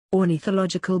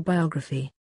Ornithological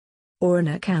Biography, or an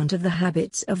account of the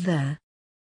habits of their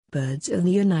birds in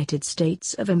the United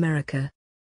States of America,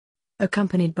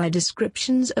 accompanied by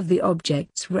descriptions of the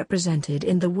objects represented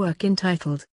in the work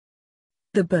entitled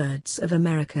The Birds of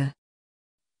America,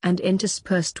 and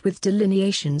interspersed with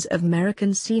delineations of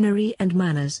American scenery and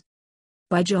manners,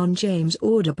 by John James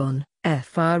Audubon,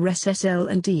 F.R.S.S.L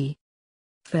and D.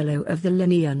 Fellow of the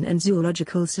Linnean and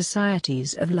Zoological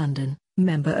Societies of London,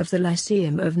 member of the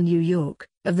Lyceum of New York,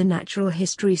 of the Natural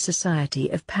History Society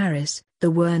of Paris,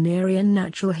 the Wernerian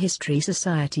Natural History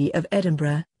Society of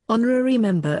Edinburgh, honorary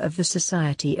member of the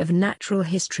Society of Natural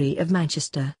History of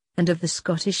Manchester, and of the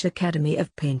Scottish Academy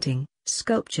of Painting,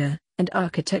 Sculpture, and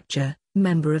Architecture,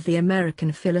 member of the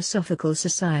American Philosophical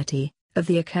Society, of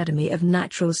the Academy of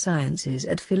Natural Sciences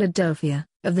at Philadelphia,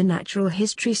 of the Natural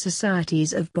History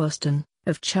Societies of Boston,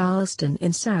 of Charleston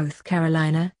in South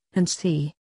Carolina, and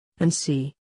C.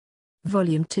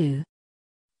 Volume 2.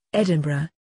 Edinburgh.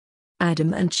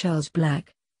 Adam and Charles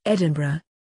Black, Edinburgh.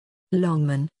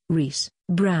 Longman, Rees,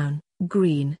 Brown,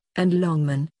 Green, and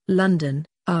Longman, London,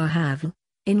 R. Havel,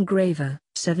 Engraver,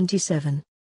 77.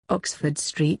 Oxford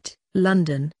Street,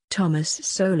 London, Thomas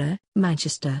Solar,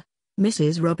 Manchester.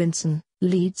 Mrs. Robinson,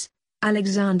 Leeds,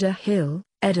 Alexander Hill,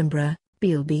 Edinburgh,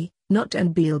 Bealby, Knott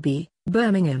and Bealby,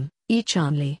 Birmingham, E.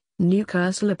 Charnley,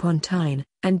 Newcastle upon Tyne,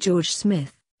 and George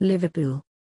Smith, Liverpool.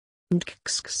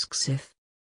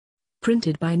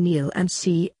 Printed by Neil and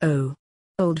C. O.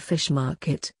 Old Fish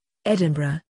Market,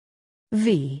 Edinburgh.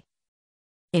 V.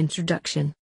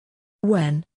 Introduction.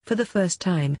 When, for the first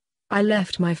time, I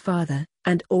left my father,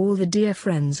 and all the dear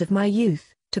friends of my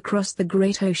youth, to cross the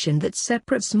great ocean that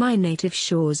separates my native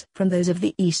shores from those of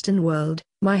the Eastern world,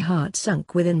 my heart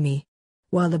sunk within me.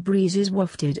 While the breezes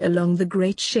wafted along the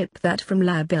great ship that from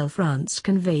La Belle France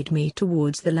conveyed me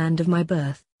towards the land of my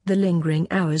birth, the lingering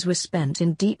hours were spent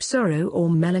in deep sorrow or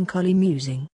melancholy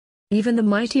musing. Even the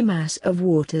mighty mass of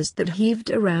waters that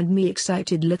heaved around me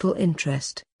excited little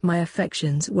interest. My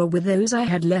affections were with those I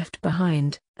had left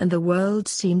behind, and the world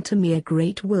seemed to me a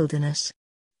great wilderness.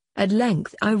 At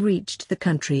length I reached the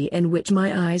country in which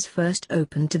my eyes first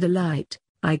opened to the light.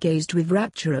 I gazed with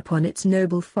rapture upon its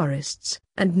noble forests,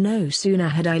 and no sooner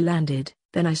had I landed,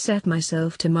 than I set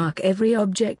myself to mark every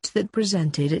object that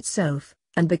presented itself,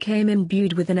 and became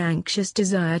imbued with an anxious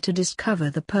desire to discover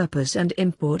the purpose and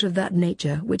import of that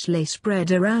nature which lay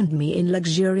spread around me in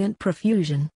luxuriant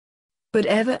profusion. But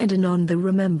ever and anon the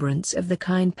remembrance of the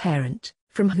kind parent,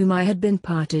 from whom I had been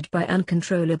parted by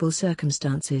uncontrollable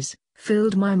circumstances,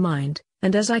 filled my mind,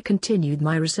 and as I continued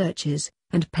my researches,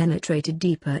 and penetrated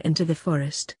deeper into the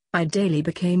forest, I daily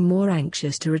became more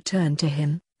anxious to return to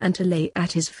him, and to lay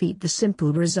at his feet the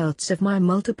simple results of my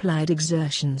multiplied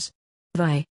exertions.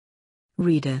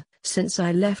 Reader, since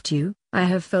I left you, I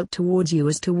have felt towards you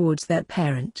as towards that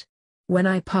parent. When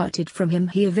I parted from him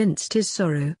he evinced his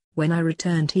sorrow, when I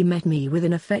returned he met me with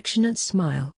an affectionate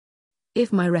smile.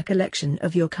 If my recollection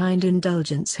of your kind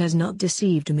indulgence has not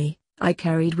deceived me, I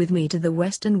carried with me to the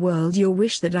Western world your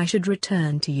wish that I should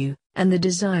return to you, and the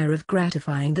desire of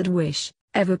gratifying that wish,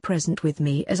 ever present with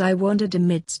me as I wandered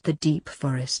amidst the deep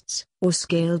forests, or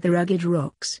scaled the rugged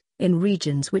rocks, in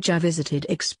regions which I visited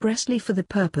expressly for the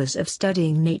purpose of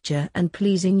studying nature and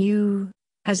pleasing you,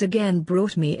 has again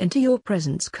brought me into your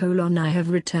presence. I have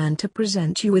returned to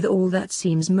present you with all that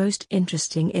seems most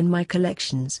interesting in my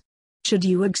collections. Should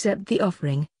you accept the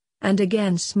offering, and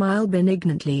again smile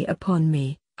benignantly upon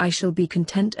me, I shall be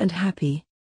content and happy.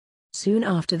 Soon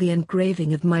after the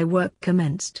engraving of my work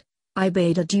commenced, I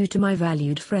bade adieu to my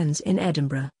valued friends in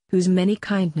Edinburgh, whose many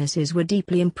kindnesses were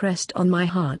deeply impressed on my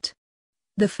heart.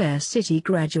 The fair city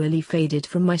gradually faded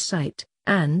from my sight,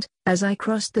 and, as I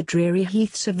crossed the dreary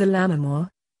heaths of the Lammermoor,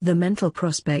 the mental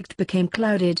prospect became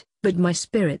clouded, but my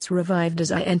spirits revived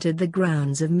as I entered the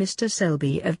grounds of Mr.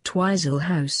 Selby of Twisel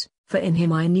House, for in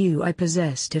him I knew I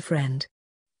possessed a friend.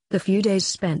 The few days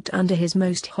spent under his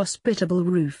most hospitable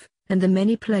roof, and the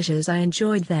many pleasures I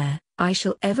enjoyed there, I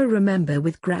shall ever remember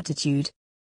with gratitude.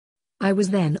 I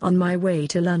was then on my way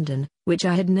to London, which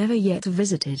I had never yet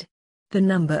visited. The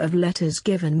number of letters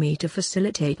given me to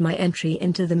facilitate my entry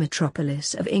into the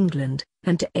metropolis of England,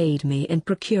 and to aid me in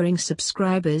procuring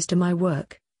subscribers to my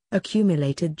work,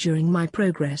 accumulated during my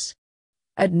progress.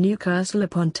 At Newcastle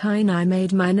upon Tyne I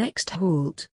made my next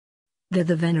halt. There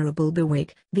the venerable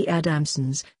Bewick, the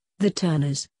Adamsons, the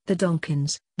Turners, the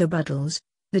Donkins, the Buddles,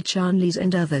 the Charnleys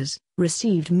and others,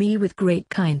 received me with great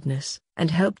kindness, and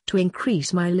helped to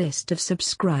increase my list of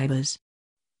subscribers.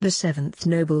 The seventh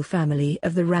noble family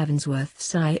of the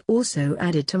Ravensworths I also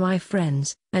added to my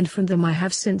friends, and from them I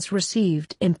have since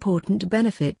received important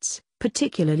benefits,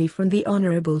 particularly from the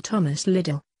Honourable Thomas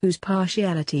Liddell, whose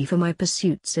partiality for my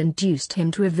pursuits induced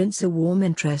him to evince a warm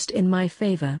interest in my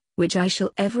favor, which I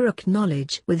shall ever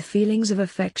acknowledge with feelings of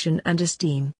affection and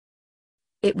esteem.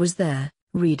 It was there,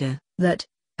 reader, that,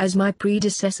 as my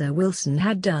predecessor Wilson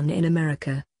had done in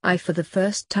America, I for the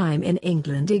first time in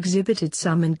England exhibited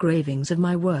some engravings of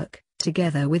my work,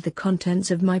 together with the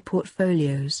contents of my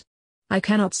portfolios. I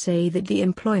cannot say that the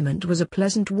employment was a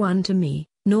pleasant one to me,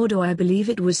 nor do I believe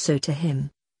it was so to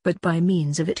him, but by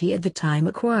means of it he at the time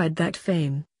acquired that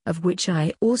fame, of which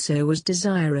I also was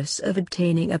desirous of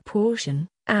obtaining a portion,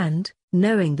 and,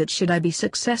 knowing that should I be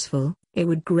successful, it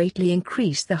would greatly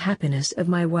increase the happiness of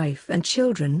my wife and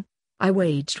children, I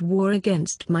waged war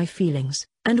against my feelings,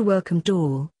 and welcomed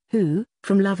all, who,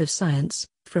 from love of science,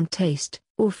 from taste,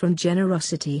 or from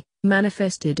generosity,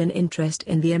 manifested an interest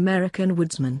in the American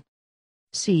woodsman.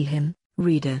 See him,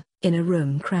 reader, in a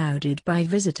room crowded by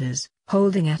visitors,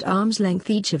 holding at arm's length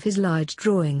each of his large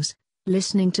drawings,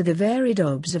 listening to the varied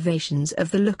observations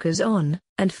of the lookers-on,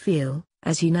 and feel,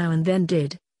 as he now and then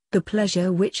did, the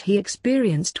pleasure which he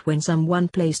experienced when someone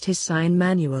placed his sign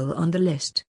manual on the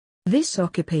list. This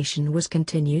occupation was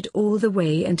continued all the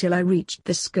way until I reached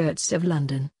the skirts of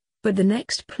London, but the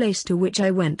next place to which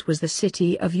I went was the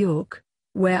city of York,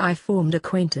 where I formed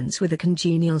acquaintance with a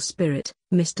congenial spirit,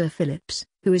 Mr. Phillips,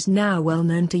 who is now well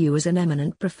known to you as an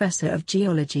eminent professor of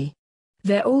geology.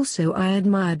 There also I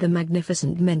admired the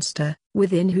magnificent Minster,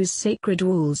 within whose sacred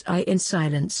walls I in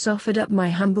silence offered up my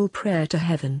humble prayer to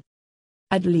heaven.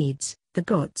 At Leeds, the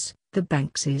Gotts, the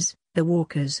Bankses, the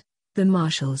Walkers, the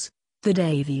Marshalls, the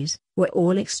Davies, were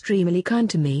all extremely kind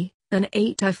to me, and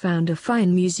I found a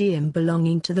fine museum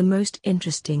belonging to the most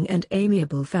interesting and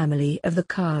amiable family of the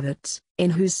Carverts, in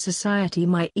whose society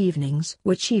my evenings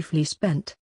were chiefly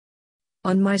spent.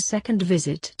 On my second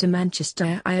visit to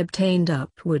Manchester I obtained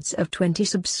upwards of 20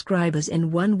 subscribers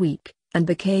in 1 week, and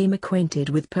became acquainted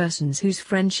with persons whose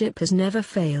friendship has never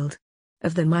failed.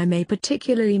 Of them I may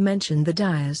particularly mention the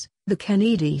Dyers, the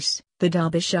Kennedys, the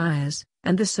Derbyshires,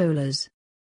 and the Solars.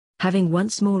 Having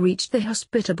once more reached the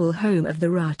hospitable home of the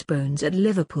Rathbones at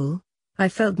Liverpool, I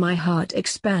felt my heart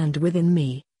expand within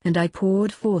me, and I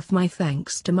poured forth my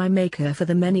thanks to my Maker for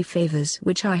the many favors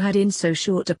which I had in so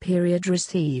short a period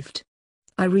received.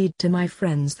 I read to my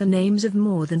friends the names of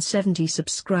more than 70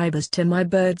 subscribers to my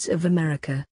Birds of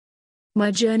America.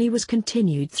 My journey was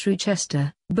continued through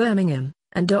Chester, Birmingham,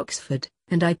 and Oxford,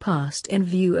 and I passed in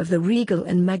view of the regal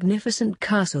and magnificent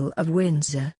castle of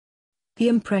Windsor. The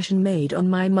impression made on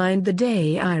my mind the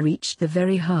day I reached the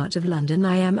very heart of London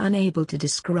I am unable to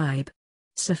describe.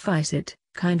 Suffice it,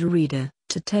 kind reader,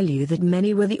 to tell you that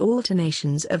many were the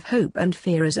alternations of hope and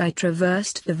fear as I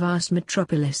traversed the vast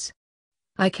metropolis.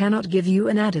 I cannot give you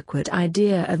an adequate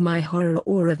idea of my horror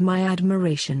or of my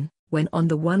admiration, when on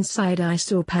the one side I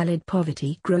saw pallid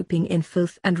poverty groping in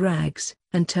filth and rags,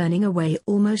 and turning away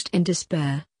almost in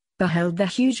despair, beheld the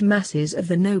huge masses of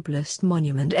the noblest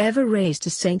monument ever raised to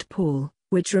St. Paul,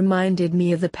 which reminded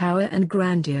me of the power and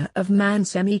grandeur of man.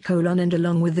 And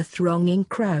along with the thronging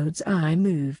crowds I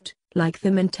moved, like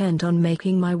them intent on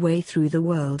making my way through the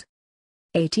world.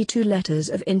 82 letters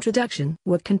of introduction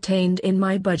were contained in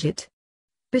my budget.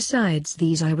 Besides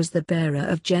these I was the bearer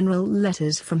of general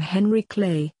letters from Henry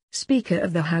Clay, Speaker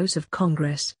of the House of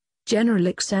Congress,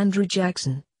 General Andrew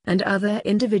Jackson, and other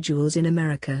individuals in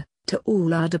America, to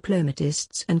all our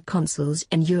diplomatists and consuls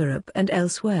in Europe and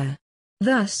elsewhere.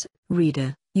 Thus,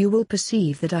 reader, you will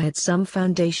perceive that I had some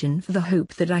foundation for the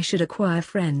hope that I should acquire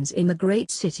friends in the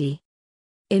great city.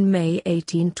 In May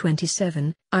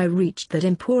 1827, I reached that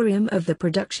emporium of the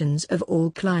productions of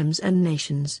all climes and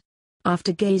nations.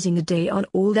 After gazing a day on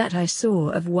all that I saw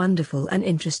of wonderful and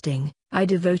interesting, I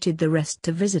devoted the rest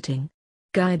to visiting.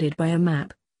 Guided by a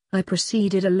map, I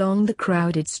proceeded along the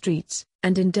crowded streets,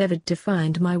 and endeavored to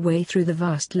find my way through the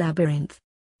vast labyrinth.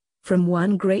 From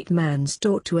one great man's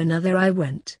store to another I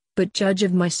went, but judge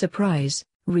of my surprise,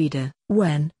 reader,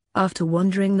 when, after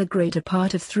wandering the greater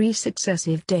part of 3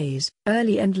 successive days,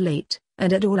 early and late,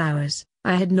 and at all hours,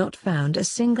 I had not found a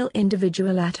single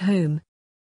individual at home.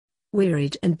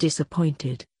 Wearied and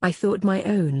disappointed, I thought my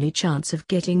only chance of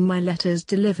getting my letters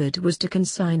delivered was to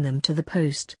consign them to the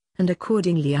post, and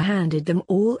accordingly I handed them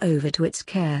all over to its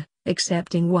care,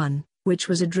 excepting one, which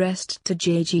was addressed to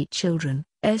J.G. Children,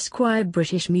 Esquire,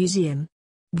 British Museum.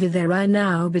 Thither I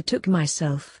now betook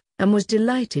myself, and was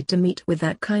delighted to meet with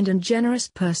that kind and generous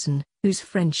person, whose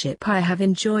friendship I have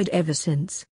enjoyed ever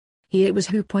since. He it was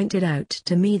who pointed out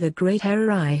to me the great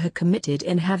error I had committed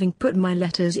in having put my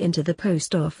letters into the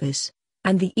post office,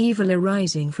 and the evil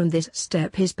arising from this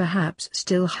step is perhaps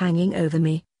still hanging over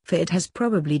me, for it has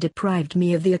probably deprived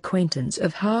me of the acquaintance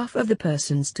of half of the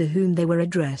persons to whom they were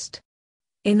addressed.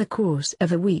 In the course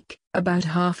of a week, about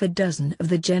half a dozen of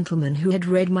the gentlemen who had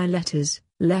read my letters,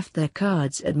 left their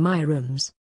cards at my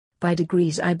rooms. By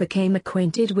degrees I became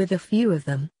acquainted with a few of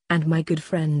them, and my good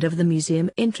friend of the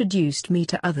museum introduced me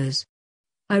to others.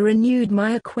 I renewed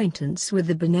my acquaintance with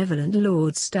the benevolent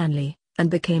Lord Stanley,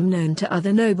 and became known to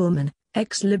other noblemen,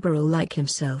 ex-liberal like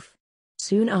himself.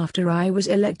 Soon after I was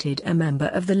elected a member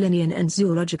of the Linnean and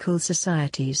Zoological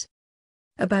Societies.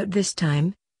 About this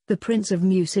time, the Prince of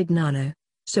Musignano,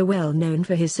 so well known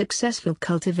for his successful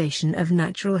cultivation of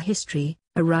natural history,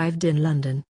 arrived in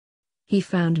London. He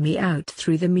found me out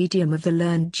through the medium of the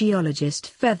learned geologist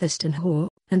Featherstone Haugh,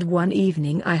 and one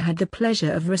evening I had the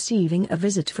pleasure of receiving a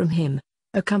visit from him,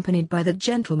 accompanied by that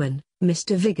gentleman,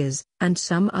 Mr. Viggers, and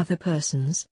some other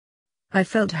persons. I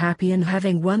felt happy in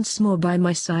having once more by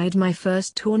my side my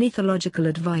first ornithological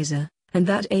adviser, and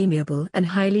that amiable and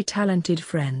highly talented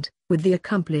friend, with the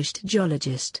accomplished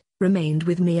geologist, remained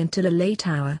with me until a late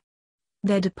hour.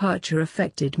 Their departure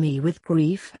affected me with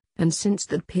grief, and since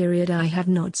that period I have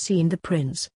not seen the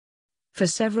prince. For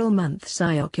several months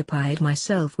I occupied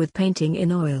myself with painting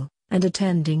in oil, and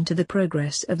attending to the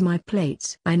progress of my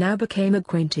plates. I now became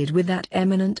acquainted with that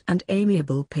eminent and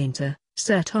amiable painter,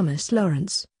 Sir Thomas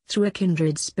Lawrence, through a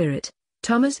kindred spirit,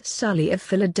 Thomas Sully of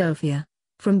Philadelphia,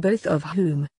 from both of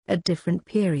whom, at different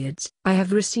periods, I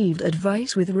have received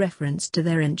advice with reference to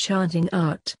their enchanting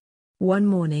art. One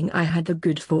morning I had the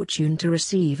good fortune to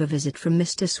receive a visit from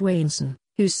Mr. Swainson,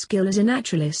 whose skill as a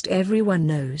naturalist everyone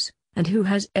knows, and who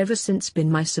has ever since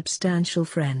been my substantial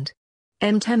friend.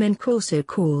 M. Temminck also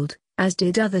called, as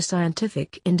did other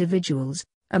scientific individuals,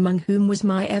 among whom was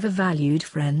my ever-valued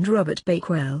friend Robert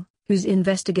Bakewell, whose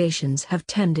investigations have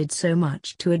tended so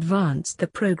much to advance the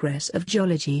progress of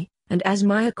geology, and as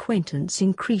my acquaintance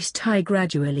increased I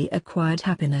gradually acquired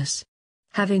happiness.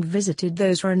 Having visited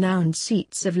those renowned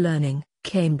seats of learning,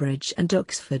 Cambridge and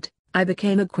Oxford, I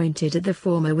became acquainted at the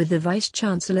former with the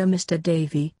Vice-Chancellor Mr.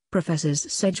 Davy,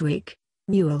 Professors Sedgwick,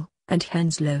 Newell, and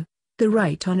Henslow, the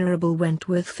Right Honourable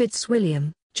Wentworth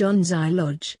Fitzwilliam, John Zy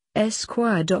Lodge,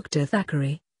 Esquire Dr.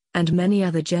 Thackeray, and many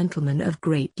other gentlemen of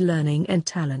great learning and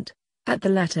talent, at the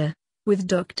latter, with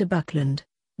Dr. Buckland,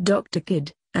 Dr.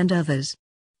 Kidd, and others.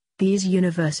 These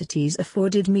universities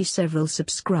afforded me several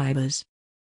subscribers.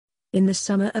 In the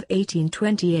summer of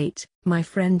 1828, my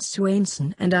friend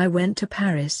Swainson and I went to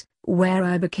Paris, where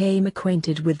I became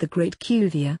acquainted with the great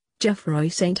Cuvier, Geoffroy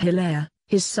St. Hilaire,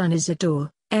 his son Isidore,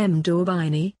 M.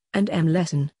 d'Orbigny, and M.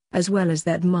 Lesson, as well as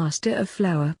that master of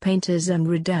flower painters M.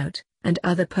 Ridout, and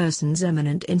other persons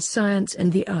eminent in science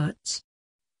and the arts.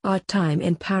 Our time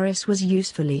in Paris was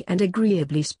usefully and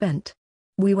agreeably spent.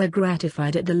 We were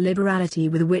gratified at the liberality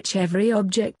with which every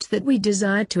object that we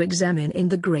desired to examine in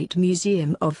the great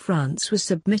museum of France was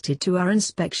submitted to our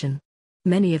inspection.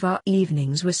 Many of our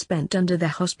evenings were spent under the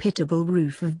hospitable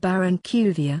roof of Baron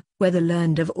Cuvier, where the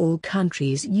learned of all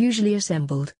countries usually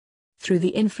assembled. Through the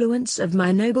influence of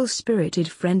my noble-spirited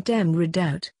friend M.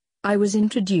 Ridout, I was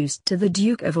introduced to the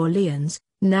Duke of Orleans,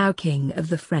 now King of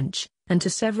the French, and to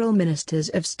several ministers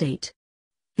of state.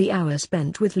 The hour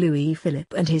spent with Louis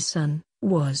Philippe and his son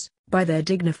was, by their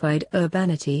dignified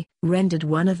urbanity, rendered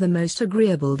one of the most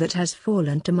agreeable that has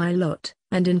fallen to my lot,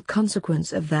 and in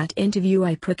consequence of that interview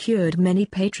I procured many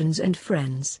patrons and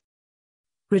friends.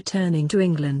 Returning to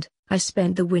England, I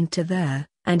spent the winter there,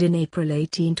 and in April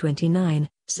 1829,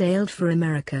 sailed for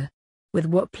America. With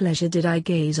what pleasure did I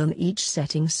gaze on each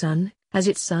setting sun, as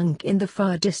it sunk in the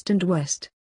far distant west.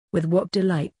 With what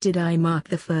delight did I mark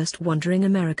the first wandering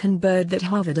American bird that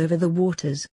hovered over the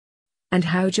waters. And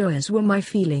how joyous were my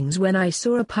feelings when I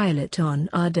saw a pilot on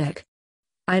our deck.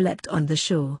 I leapt on the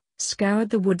shore, scoured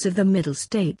the woods of the Middle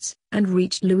States, and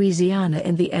reached Louisiana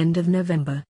in the end of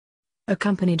November.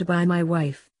 Accompanied by my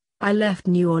wife, I left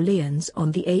New Orleans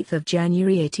on the 8th of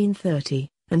January 1830,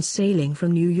 and sailing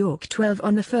from New York 12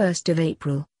 on the 1st of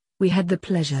April, we had the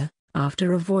pleasure,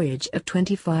 after a voyage of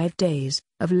 25 days,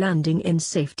 of landing in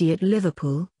safety at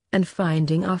Liverpool, and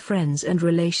finding our friends and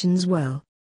relations well.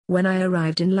 When I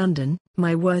arrived in London,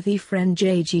 my worthy friend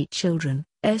J.G. Children,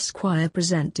 Esquire,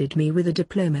 presented me with a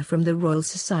diploma from the Royal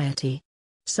Society.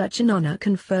 Such an honor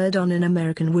conferred on an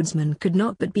American woodsman could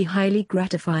not but be highly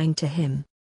gratifying to him.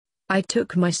 I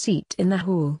took my seat in the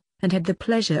hall, and had the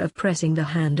pleasure of pressing the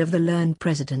hand of the learned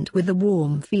president with a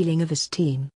warm feeling of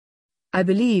esteem. I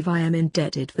believe I am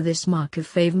indebted for this mark of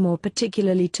favor more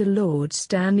particularly to Lord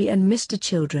Stanley and Mr.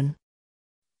 Children.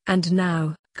 And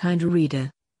now, kind reader,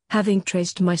 having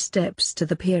traced my steps to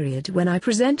the period when I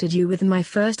presented you with my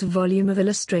first volume of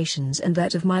illustrations and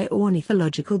that of my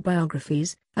ornithological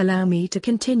biographies, allow me to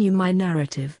continue my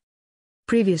narrative.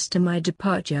 Previous to my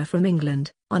departure from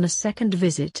England, On a second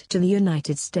visit to the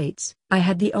United States, I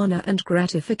had the honor and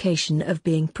gratification of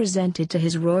being presented to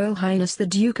His Royal Highness the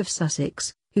Duke of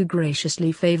Sussex, who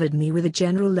graciously favored me with a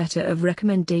general letter of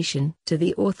recommendation to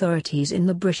the authorities in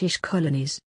the British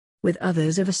colonies. With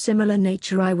others of a similar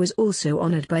nature I was also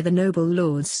honored by the noble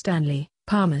Lords Stanley,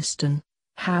 Palmerston,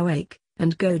 Howick,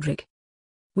 and Godric.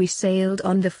 We sailed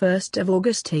on the 1st of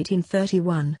August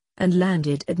 1831, and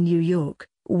landed at New York,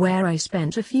 where I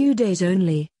spent a few days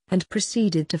only, and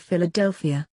proceeded to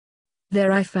Philadelphia.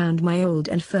 There I found my old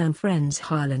and firm friends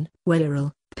Harlan,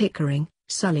 Wetherell, Pickering,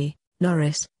 Sully,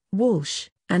 Norris, Walsh,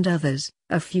 and others,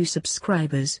 a few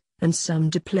subscribers, and some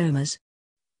diplomas.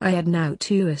 I had now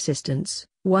 2 assistants,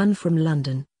 one from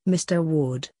London, Mr.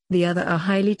 Ward, the other a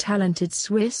highly talented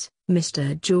Swiss,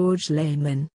 Mr. George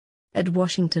Lehman. At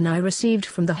Washington I received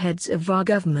from the heads of our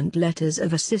government letters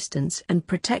of assistance and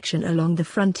protection along the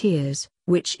frontiers,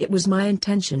 which it was my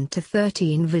intention to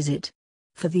visit.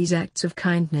 For these acts of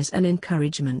kindness and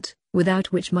encouragement,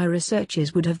 without which my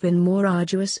researches would have been more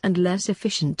arduous and less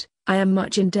efficient, I am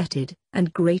much indebted,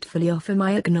 and gratefully offer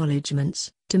my acknowledgments,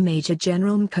 to Major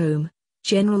General Macomb,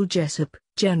 General Jessup,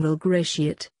 General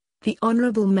Gratiot, the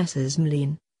Honorable Messrs.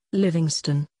 Mlean,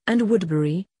 Livingston, and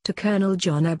Woodbury, to Colonel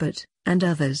John Abbott, and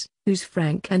others, whose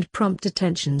frank and prompt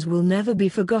attentions will never be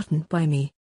forgotten by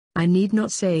me. I need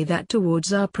not say that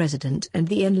towards our President and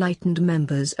the enlightened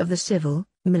members of the civil,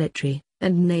 military,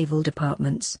 and naval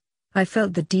departments, I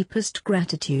felt the deepest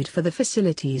gratitude for the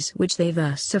facilities which they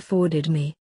thus afforded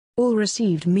me. All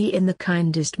received me in the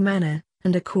kindest manner,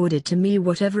 and accorded to me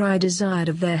whatever I desired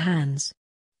of their hands.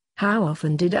 How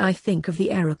often did I think of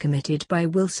the error committed by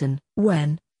Wilson,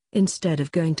 when, instead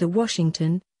of going to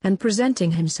Washington, and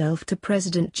presenting himself to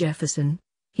President Jefferson,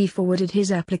 he forwarded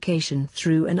his application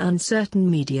through an uncertain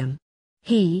medium.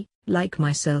 He, like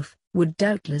myself, would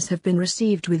doubtless have been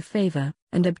received with favor,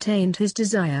 and obtained his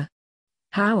desire.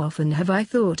 How often have I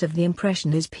thought of the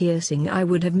impression his piercing eye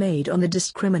would have made on the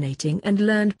discriminating and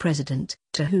learned President,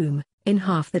 to whom, in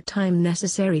half the time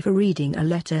necessary for reading a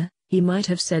letter, he might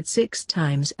have said 6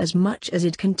 times as much as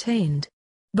it contained.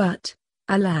 But,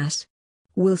 alas!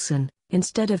 Wilson,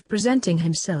 instead of presenting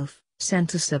himself,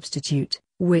 sent a substitute,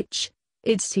 which,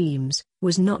 it seems,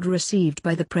 was not received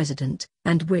by the President,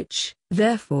 and which,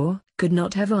 therefore, could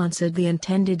not have answered the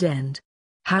intended end.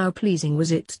 How pleasing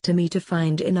was it to me to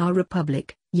find in our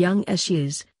Republic, young as she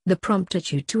is, the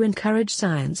promptitude to encourage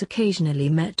science occasionally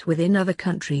met with in other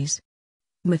countries.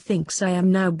 Methinks I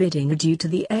am now bidding adieu to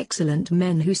the excellent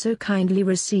men who so kindly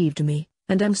received me,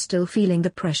 and am still feeling the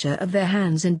pressure of their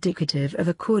hands indicative of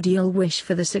a cordial wish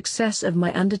for the success of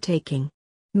my undertaking.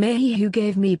 May He who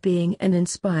gave me being and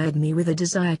inspired me with a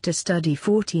desire to study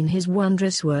 14 His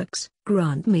wondrous works,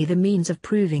 grant me the means of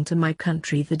proving to my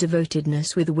country the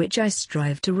devotedness with which I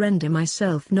strive to render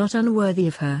myself not unworthy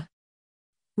of her.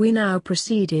 We now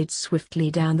proceeded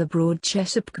swiftly down the broad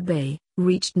Chesapeake Bay,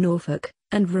 reached Norfolk,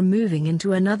 and removing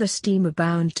into another steamer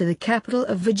bound to the capital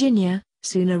of Virginia,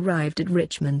 soon arrived at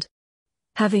Richmond.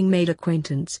 Having made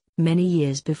acquaintance, many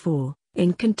years before,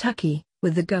 in Kentucky,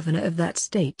 with the governor of that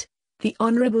state, the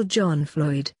Honorable John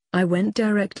Floyd, I went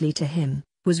directly to him,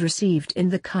 was received in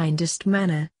the kindest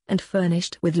manner, and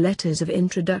furnished with letters of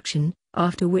introduction,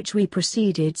 after which we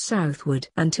proceeded southward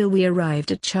until we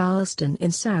arrived at Charleston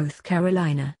in South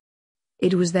Carolina.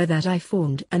 It was there that I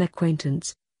formed an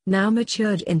acquaintance, now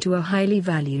matured into a highly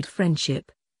valued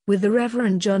friendship, with the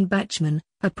Reverend John Batchman,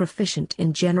 a proficient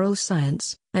in general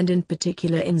science, and in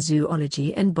particular in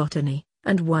zoology and botany,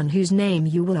 and one whose name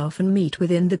you will often meet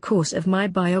with in the course of my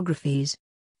biographies.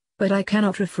 But I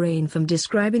cannot refrain from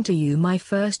describing to you my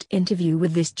first interview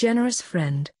with this generous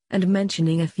friend, and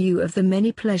mentioning a few of the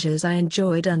many pleasures I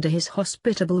enjoyed under his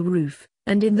hospitable roof,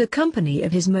 and in the company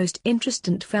of his most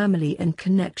interesting family and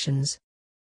connections.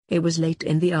 It was late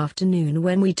in the afternoon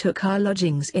when we took our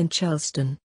lodgings in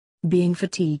Charleston. Being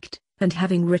fatigued, and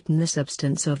having written the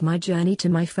substance of my journey to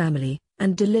my family,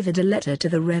 and delivered a letter to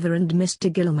the Reverend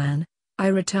Mr. Gilman, I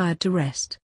retired to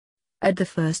rest. At the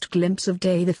first glimpse of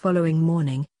day the following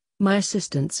morning, my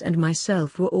assistants and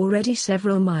myself were already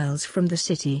several miles from the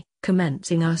city,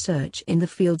 commencing our search in the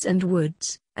fields and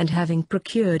woods, and having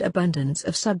procured abundance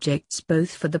of subjects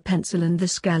both for the pencil and the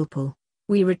scalpel,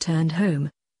 we returned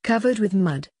home, covered with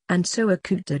mud, and so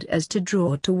accoutred as to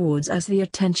draw towards us the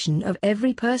attention of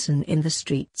every person in the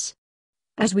streets.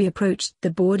 As we approached the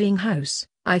boarding house,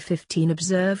 I-15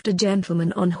 observed a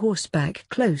gentleman on horseback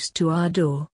close to our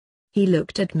door. He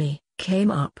looked at me,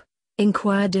 came up,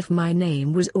 inquired if my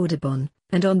name was Audubon,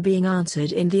 and on being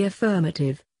answered in the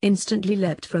affirmative, instantly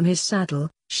leapt from his saddle,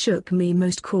 shook me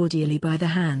most cordially by the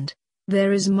hand,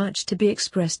 There is much to be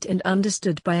expressed and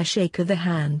understood by a shake of the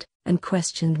hand, and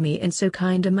questioned me in so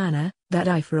kind a manner, that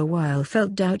I for a while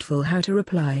felt doubtful how to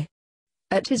reply.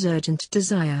 At his urgent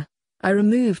desire, I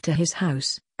removed to his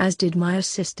house, as did my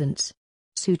assistants.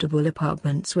 Suitable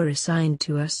apartments were assigned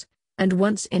to us, and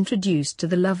once introduced to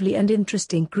the lovely and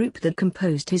interesting group that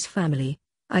composed his family,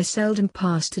 I seldom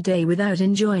passed a day without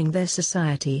enjoying their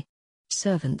society.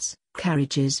 Servants,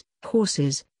 carriages,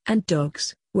 horses, and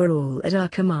dogs were all at our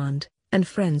command, and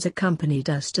friends accompanied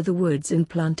us to the woods and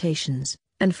plantations,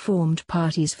 and formed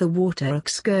parties for water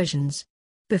excursions.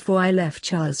 Before I left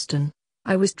Charleston,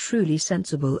 I was truly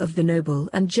sensible of the noble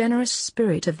and generous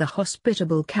spirit of the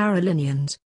hospitable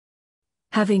Carolinians.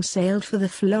 Having sailed for the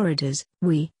Floridas,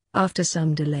 we, after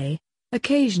some delay,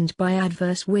 occasioned by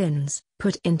adverse winds,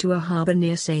 put into a harbor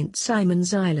near St.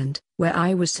 Simon's Island, where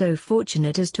I was so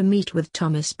fortunate as to meet with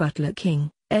Thomas Butler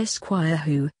King, Esquire,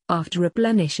 who, after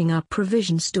replenishing our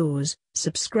provision stores,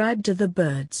 subscribed to the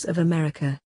Birds of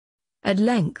America. At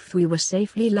length we were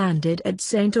safely landed at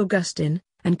St. Augustine,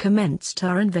 and commenced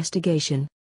our investigation.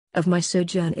 Of my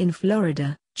sojourn in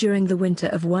Florida, during the winter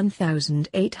of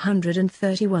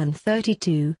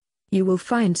 1831-32, you will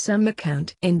find some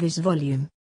account in this volume.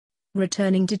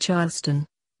 Returning to Charleston,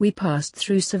 we passed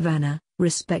through Savannah.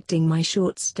 Respecting my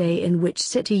short stay in which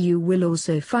city you will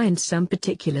also find some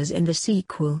particulars in the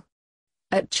sequel.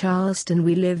 At Charleston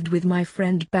we lived with my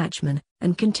friend Batchman,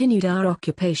 and continued our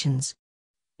occupations.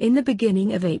 In the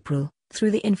beginning of April,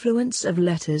 through the influence of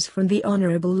letters from the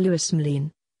Honorable Lewis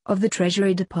Mlean, of the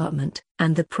Treasury Department,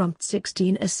 and the prompt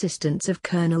 16 assistance of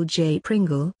Colonel J.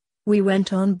 Pringle, we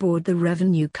went on board the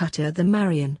revenue cutter the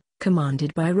Marion,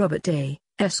 commanded by Robert A.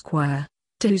 Esquire,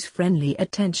 to whose friendly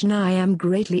attention I am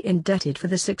greatly indebted for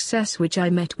the success which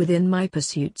I met with in my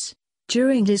pursuits,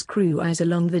 during his cruise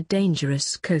along the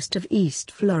dangerous coast of East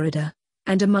Florida,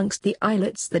 and amongst the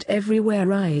islets that everywhere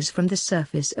rise from the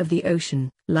surface of the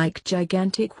ocean, like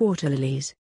gigantic water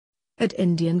lilies. At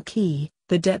Indian Key,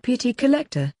 the Deputy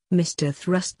Collector, Mr.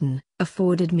 Thruston,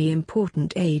 afforded me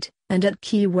important aid, and at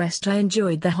Key West I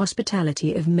enjoyed the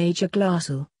hospitality of Major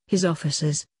Glassell, his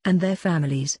officers, and their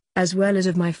families, as well as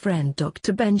of my friend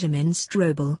Dr. Benjamin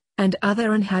Strobel, and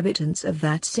other inhabitants of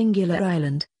that singular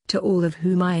island, to all of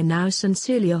whom I now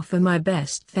sincerely offer my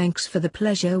best thanks for the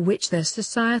pleasure which their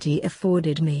society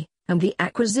afforded me, and the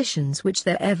acquisitions which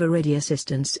their ever-ready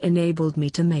assistance enabled me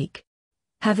to make.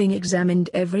 Having examined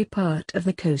every part of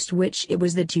the coast which it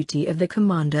was the duty of the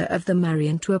commander of the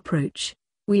Marion to approach,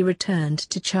 we returned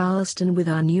to Charleston with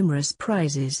our numerous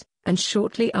prizes, and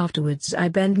shortly afterwards I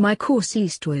bent my course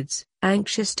eastwards,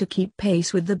 anxious to keep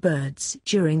pace with the birds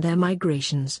during their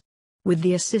migrations. With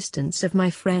the assistance of my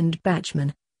friend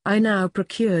Batchman, I now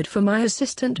procured for my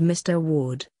assistant Mr.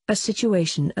 Ward, a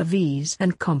situation of ease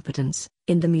and competence,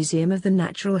 in the Museum of the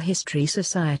Natural History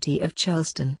Society of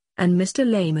Charleston, and Mr.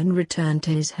 Lehman returned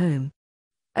to his home.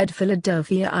 At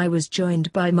Philadelphia I was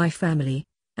joined by my family,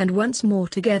 and once more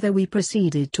together we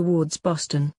proceeded towards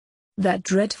Boston. That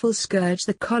dreadful scourge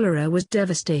the cholera was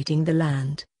devastating the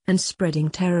land, and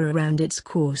spreading terror around its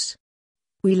course.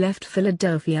 We left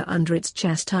Philadelphia under its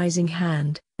chastising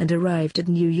hand, and arrived at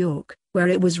New York, where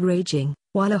it was raging,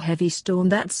 while a heavy storm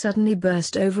that suddenly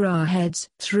burst over our heads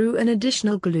threw an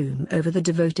additional gloom over the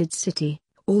devoted city,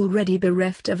 already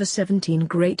bereft of a 17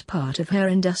 great part of her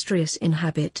industrious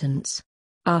inhabitants.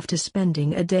 After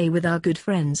spending a day with our good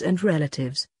friends and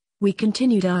relatives, we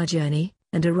continued our journey,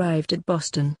 and arrived at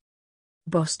Boston.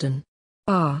 Boston.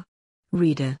 Ah!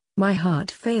 Reader, my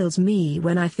heart fails me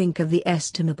when I think of the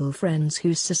estimable friends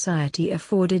whose society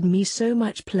afforded me so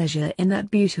much pleasure in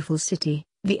that beautiful city,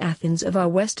 the Athens of our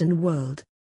Western world.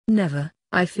 Never,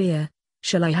 I fear,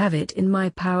 shall I have it in my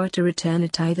power to return a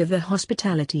tithe of the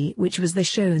hospitality which was there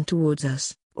shown towards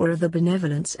us, or of the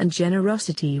benevolence and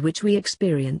generosity which we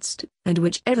experienced, and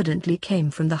which evidently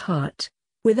came from the heart,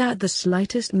 without the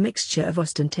slightest mixture of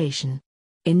ostentation.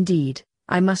 Indeed,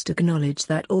 I must acknowledge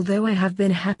that although I have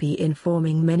been happy in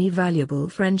forming many valuable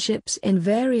friendships in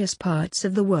various parts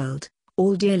of the world,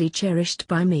 all dearly cherished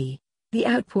by me, the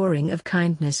outpouring of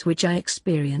kindness which I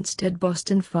experienced at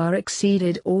Boston far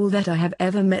exceeded all that I have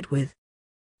ever met with.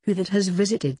 Who that has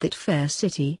visited that fair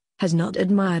city, has not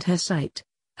admired her site,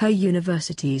 her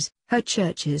universities, her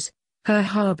churches, her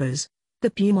harbors,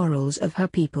 the pure morals of her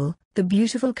people, the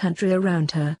beautiful country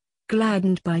around her,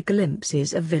 gladdened by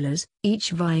glimpses of villas,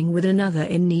 each vying with another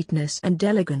in neatness and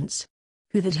elegance?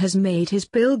 Who that has made his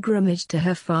pilgrimage to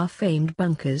her far-famed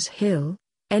Bunker's Hill,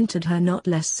 entered her not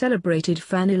less celebrated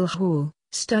Faneuil Hall,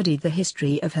 studied the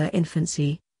history of her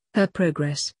infancy, her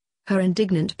progress, her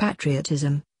indignant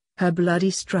patriotism, her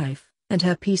bloody strife, and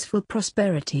her peaceful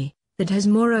prosperity, that has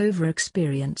moreover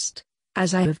experienced,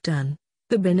 as I have done,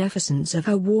 the beneficence of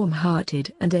her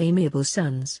warm-hearted and amiable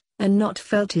sons, and not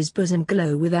felt his bosom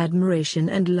glow with admiration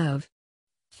and love.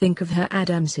 Think of her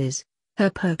Adamses, her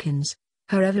Perkins,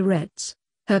 her Everetts,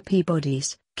 her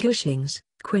Peabodys, Cushings,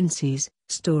 Quincy's,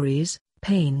 Storys,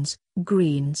 Paynes,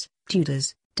 Greens,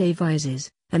 Tudors,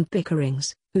 Davises, and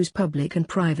Pickerings, whose public and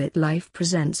private life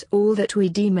presents all that we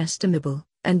deem estimable,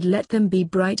 and let them be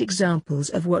bright examples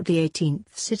of what the 18th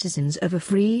citizens of a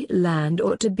free land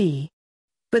ought to be.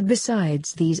 But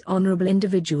besides these honorable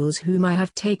individuals whom I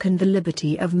have taken the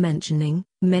liberty of mentioning,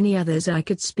 many others I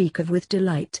could speak of with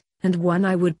delight, and one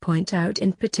I would point out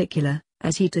in particular,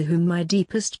 as he to whom my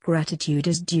deepest gratitude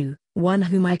is due, one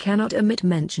whom I cannot omit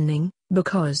mentioning,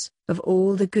 because, of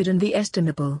all the good and the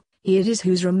estimable, he it is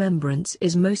whose remembrance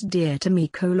is most dear to me.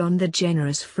 The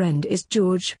generous friend is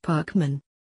George Parkman.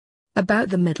 About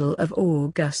the middle of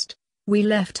August, we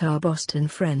left our Boston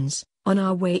friends, on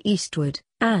our way eastward,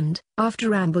 and, after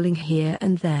rambling here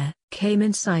and there, came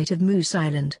in sight of Moose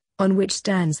Island, on which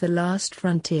stands the last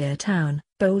frontier town,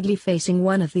 boldly facing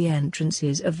one of the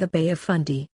entrances of the Bay of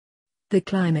Fundy. The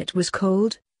climate was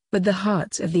cold, but the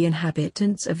hearts of the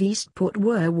inhabitants of Eastport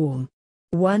were warm.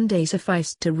 One day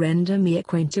sufficed to render me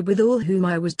acquainted with all whom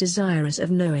I was desirous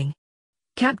of knowing.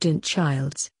 Captain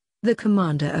Childs, the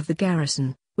commander of the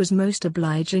garrison, was most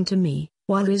obliging to me,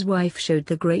 while his wife showed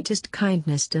the greatest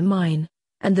kindness to mine,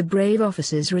 and the brave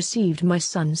officers received my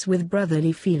sons with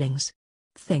brotherly feelings.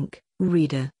 Think,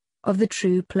 reader, of the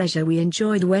true pleasure we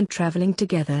enjoyed when traveling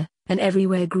together, and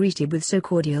everywhere greeted with so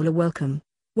cordial a welcome,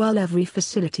 while every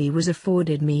facility was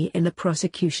afforded me in the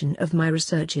prosecution of my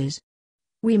researches.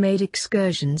 We made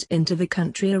excursions into the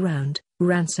country around,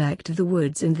 ransacked the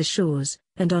woods and the shores,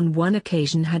 and on one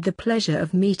occasion had the pleasure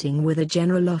of meeting with a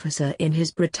general officer in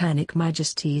His Britannic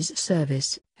Majesty's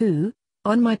service, who,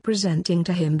 on my presenting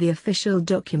to him the official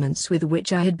documents with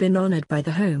which I had been honored by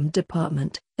the Home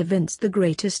Department, evinced the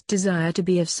greatest desire to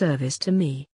be of service to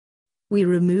me. We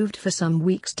removed for some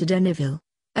weeks to Dennyville,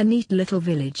 a neat little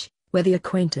village, where the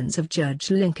acquaintance of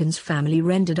Judge Lincoln's family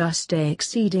rendered our stay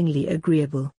exceedingly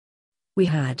agreeable. We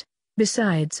had,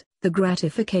 besides, the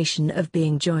gratification of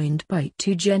being joined by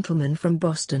two gentlemen from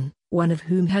Boston, one of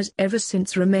whom has ever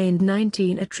since remained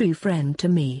 19 a true friend to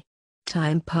me.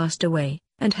 Time passed away,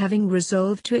 and having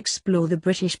resolved to explore the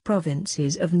British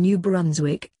provinces of New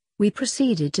Brunswick, we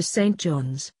proceeded to St.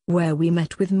 John's, where we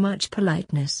met with much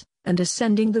politeness, and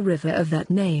ascending the river of that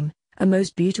name, a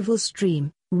most beautiful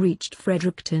stream, reached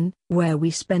Fredericton, where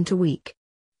we spent a week.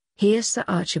 Here Sir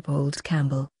Archibald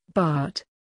Campbell, Bart.,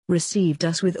 received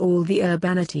us with all the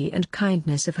urbanity and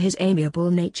kindness of his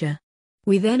amiable nature.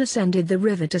 We then ascended the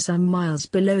river to some miles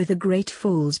below the Great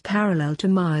Falls parallel to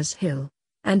Mars Hill,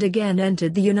 and again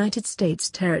entered the United States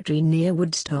territory near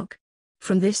Woodstock.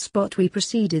 From this spot we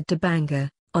proceeded to Bangor,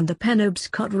 on the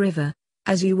Penobscot River,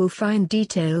 as you will find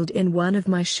detailed in one of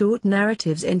my short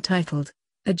narratives entitled,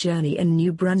 A Journey in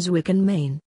New Brunswick and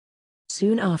Maine.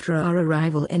 Soon after our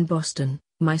arrival in Boston,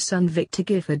 my son Victor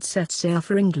Gifford set sail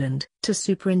for England to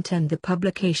superintend the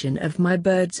publication of my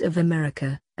Birds of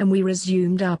America, and we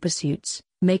resumed our pursuits,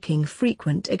 making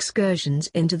frequent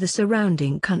excursions into the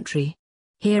surrounding country.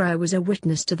 Here I was a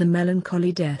witness to the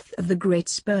melancholy death of the great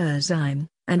Spurzheim,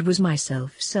 and was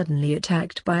myself suddenly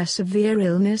attacked by a severe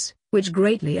illness, which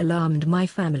greatly alarmed my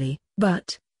family,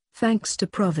 but, thanks to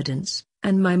Providence,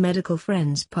 and my medical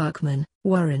friends Parkman,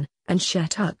 Warren, and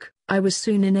Shattuck, I was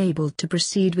soon enabled to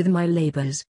proceed with my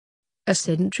labors. A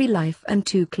sedentary life and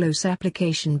too close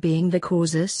application being the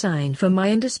cause assigned for my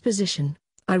indisposition,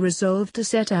 I resolved to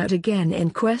set out again in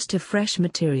quest of fresh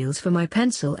materials for my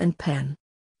pencil and pen.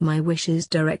 My wishes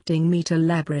directing me to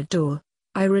Labrador,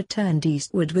 I returned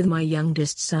eastward with my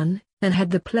youngest son, and had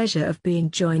the pleasure of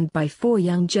being joined by 4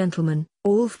 young gentlemen,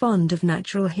 all fond of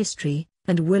natural history,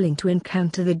 and willing to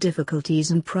encounter the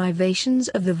difficulties and privations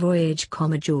of the voyage.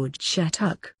 George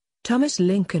Shattuck, Thomas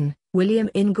Lincoln, William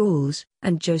Ingalls,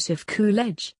 and Joseph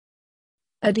Coolidge.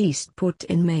 At Eastport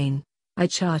in Maine, I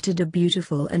chartered a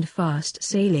beautiful and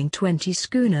fast-sailing 20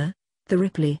 schooner, the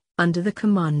Ripley, under the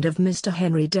command of Mr.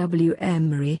 Henry W.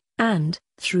 Emery, and,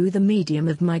 through the medium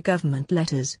of my government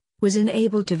letters, was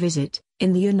enabled to visit,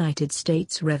 in the United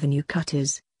States revenue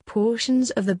cutters,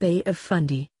 portions of the Bay of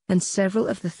Fundy, and several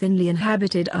of the thinly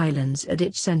inhabited islands at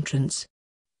its entrance.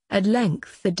 At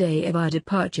length the day of our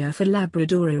departure for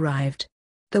Labrador arrived.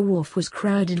 The wharf was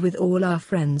crowded with all our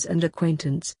friends and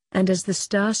acquaintance, and as the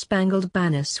star-spangled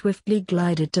banner swiftly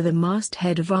glided to the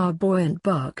masthead of our buoyant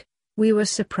bark, we were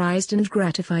surprised and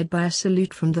gratified by a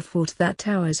salute from the fort that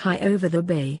towers high over the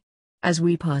bay. As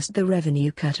we passed the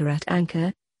revenue cutter at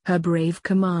anchor, her brave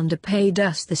commander paid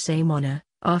us the same honor,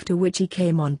 after which he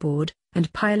came on board,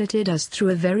 and piloted us through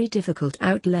a very difficult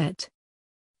outlet.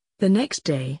 The next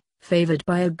day, favored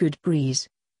by a good breeze,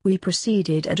 we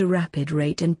proceeded at a rapid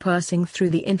rate in passing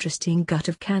through the interesting Gut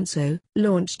of Canso,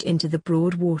 launched into the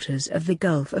broad waters of the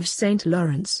Gulf of St.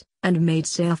 Lawrence, and made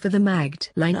sail for the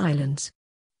Magdalene Islands.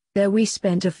 There we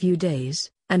spent a few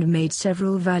days, and made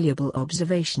several valuable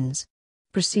observations.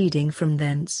 Proceeding from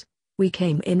thence, we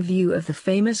came in view of the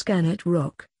famous Gannet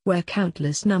Rock, where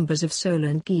countless numbers of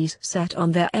solan geese sat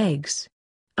on their eggs.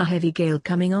 A heavy gale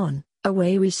coming on,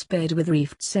 away we sped with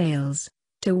reefed sails,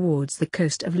 towards the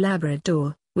coast of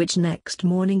Labrador, which next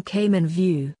morning came in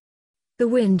view. The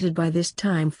wind had by this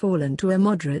time fallen to a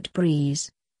moderate breeze,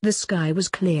 the sky was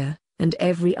clear, and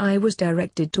every eye was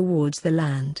directed towards the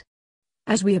land.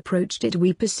 As we approached it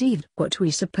we perceived what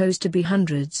we supposed to be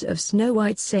hundreds of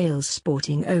snow-white sails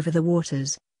sporting over the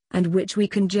waters, and which we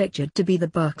conjectured to be the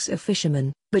barks of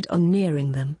fishermen, but on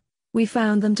nearing them, we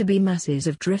found them to be masses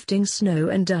of drifting snow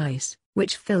and ice,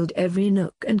 which filled every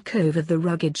nook and cove of the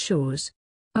rugged shores.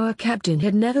 Our captain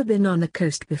had never been on the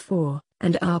coast before,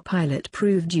 and our pilot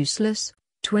proved useless,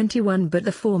 21 but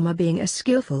the former being a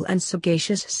skillful and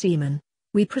sagacious seaman.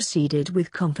 We proceeded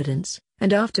with confidence,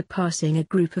 and after passing a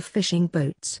group of fishing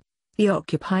boats, the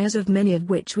occupiers of many of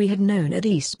which we had known at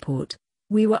Eastport,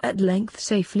 we were at length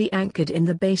safely anchored in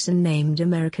the basin named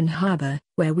American Harbor,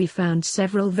 where we found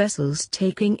several vessels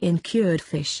taking in cured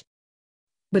fish.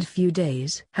 But few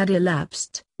days had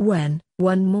elapsed, when,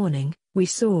 one morning, we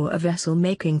saw a vessel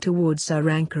making towards our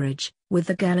anchorage, with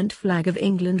the gallant flag of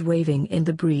England waving in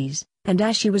the breeze, and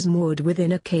as she was moored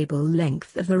within a cable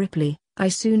length of the Ripley, I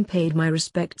soon paid my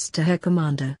respects to her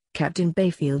commander, Captain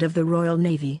Bayfield of the Royal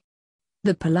Navy.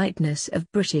 The politeness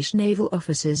of British naval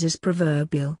officers is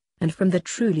proverbial, and from the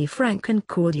truly frank and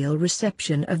cordial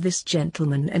reception of this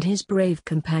gentleman and his brave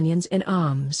companions in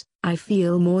arms, I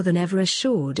feel more than ever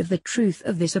assured of the truth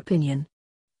of this opinion.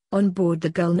 On board the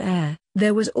Gulnair,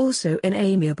 there was also an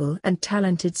amiable and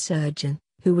talented surgeon,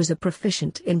 who was a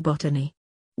proficient in botany.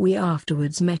 We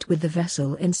afterwards met with the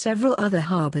vessel in several other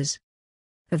harbors.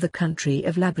 Of the country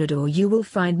of Labrador you will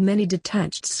find many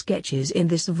detached sketches in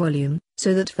this volume,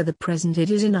 so that for the present it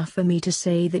is enough for me to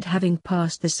say that having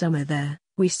passed the summer there,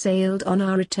 we sailed on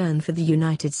our return for the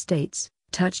United States,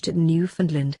 touched at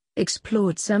Newfoundland,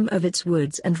 explored some of its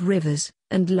woods and rivers,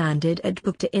 and landed at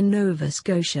Bukta in Nova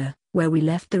Scotia, where we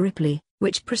left the Ripley,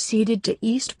 which proceeded to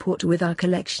Eastport with our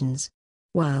collections.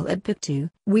 While at Bukta,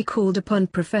 we called upon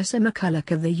Professor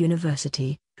McCulloch of the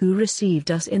university, who received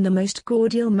us in the most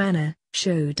cordial manner,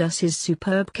 showed us his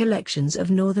superb collections of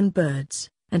northern birds,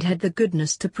 and had the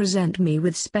goodness to present me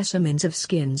with specimens of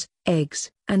skins,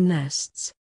 eggs, and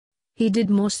nests. He did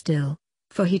more still,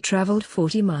 for he traveled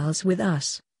 40 miles with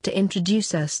us, to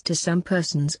introduce us to some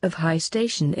persons of high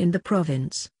station in the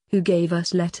province, who gave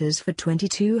us letters for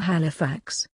 22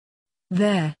 Halifax.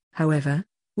 There, however,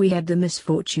 we had the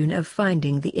misfortune of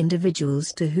finding the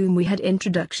individuals to whom we had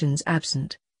introductions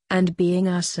absent, and being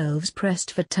ourselves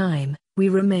pressed for time, we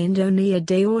remained only a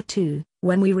day or two,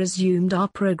 when we resumed our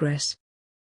progress.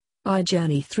 Our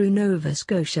journey through Nova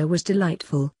Scotia was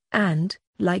delightful, and,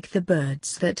 like the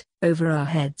birds that, over our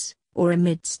heads, or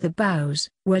amidst the boughs,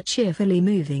 were cheerfully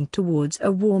moving towards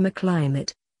a warmer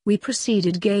climate, we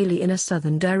proceeded gaily in a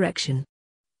southern direction.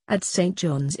 At St.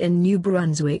 John's in New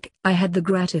Brunswick, I had the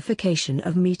gratification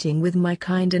of meeting with my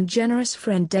kind and generous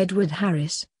friend Edward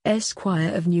Harris,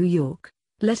 Esquire of New York.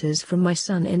 Letters from my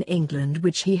son in England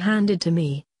which he handed to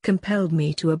me, compelled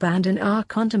me to abandon our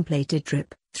contemplated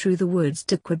trip through the woods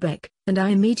to Quebec, and I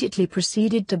immediately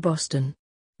proceeded to Boston.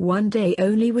 One day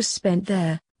only was spent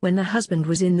there, when the husband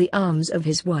was in the arms of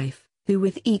his wife, who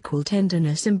with equal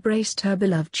tenderness embraced her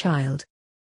beloved child.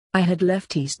 I had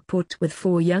left Eastport with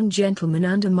 4 young gentlemen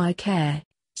under my care,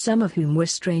 some of whom were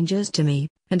strangers to me,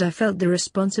 and I felt the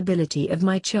responsibility of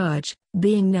my charge,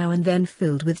 being now and then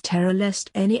filled with terror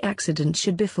lest any accident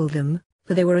should befall them,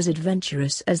 for they were as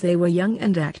adventurous as they were young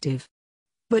and active.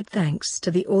 But thanks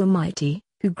to the Almighty,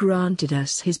 who granted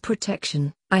us his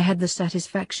protection, I had the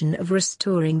satisfaction of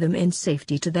restoring them in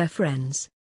safety to their friends.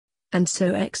 And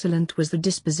so excellent was the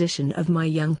disposition of my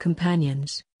young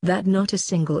companions, that not a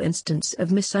single instance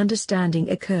of misunderstanding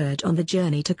occurred on the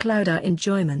journey to cloud our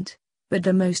enjoyment, but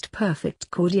the most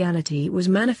perfect cordiality was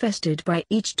manifested by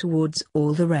each towards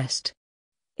all the rest.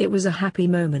 It was a happy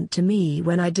moment to me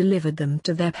when I delivered them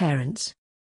to their parents.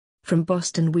 From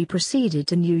Boston we proceeded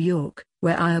to New York,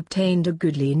 where I obtained a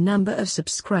goodly number of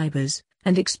subscribers,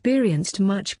 and experienced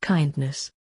much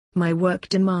kindness. My work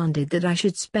demanded that I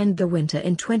should spend the winter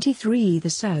in 23 the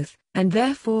South, and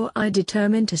therefore I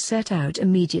determined to set out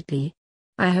immediately.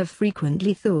 I have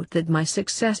frequently thought that my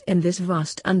success in this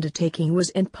vast undertaking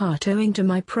was in part owing to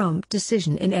my prompt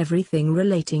decision in everything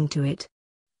relating to it.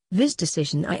 This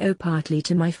decision I owe partly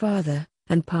to my father,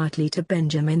 and partly to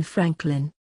Benjamin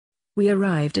Franklin. We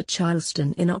arrived at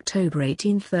Charleston in October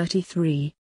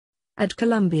 1833. At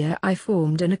Columbia I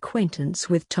formed an acquaintance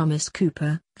with Thomas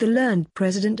Cooper, the learned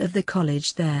president of the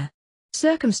college there.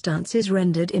 Circumstances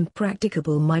rendered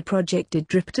impracticable my projected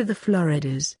trip to the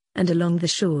Floridas, and along the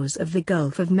shores of the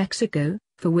Gulf of Mexico,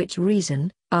 for which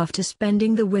reason, after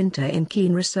spending the winter in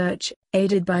keen research,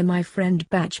 aided by my friend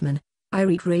Batchman, I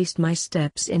retraced my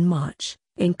steps in March,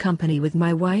 in company with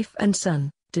my wife and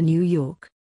son, to New York.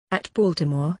 At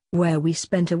Baltimore, where we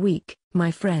spent a week,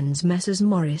 my friends Messrs.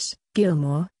 Morris,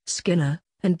 Gilmore, Skinner,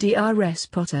 and D.R.S.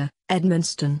 Potter,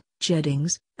 Edmonston,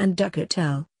 Jeddings, and Duckett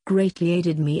greatly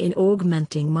aided me in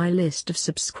augmenting my list of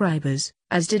subscribers,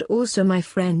 as did also my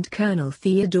friend Colonel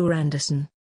Theodore Anderson.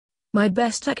 My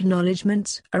best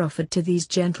acknowledgments are offered to these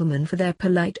gentlemen for their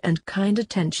polite and kind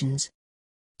attentions.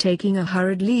 Taking a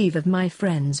hurried leave of my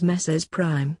friends Messrs.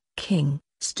 Prime, King,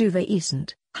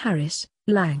 Stuyvesant, Harris,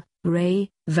 Lang, Ray,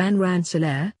 Van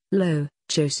Rensselaer, Lowe,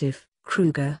 Joseph,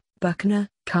 Kruger, Buckner,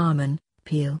 Carman,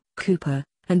 Peel, Cooper,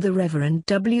 and the Reverend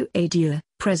W. A. Dewar,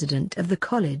 president of the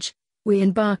college, we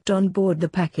embarked on board the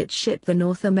packet ship the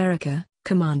North America,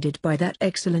 commanded by that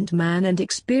excellent man and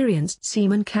experienced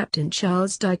seaman Captain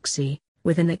Charles Dykesy,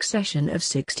 with an accession of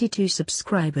 62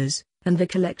 subscribers, and the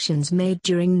collections made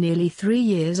during nearly 3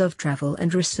 years of travel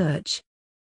and research.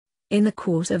 In the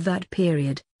course of that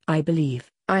period, I believe,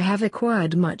 I have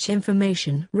acquired much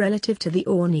information relative to the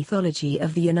ornithology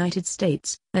of the United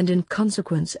States, and in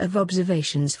consequence of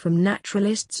observations from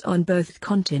naturalists on both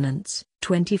continents.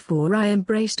 24 I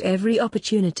embraced every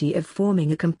opportunity of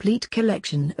forming a complete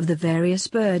collection of the various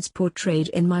birds portrayed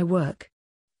in my work.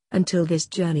 Until this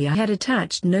journey I had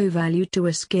attached no value to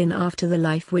a skin after the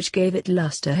life which gave it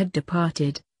luster had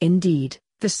departed. Indeed,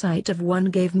 the sight of one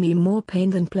gave me more pain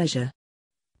than pleasure.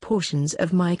 Portions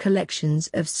of my collections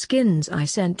of skins I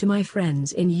sent to my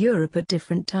friends in Europe at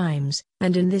different times,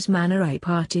 and in this manner I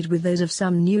parted with those of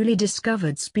some newly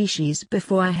discovered species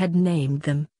before I had named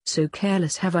them, so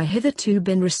careless have I hitherto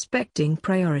been respecting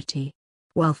priority.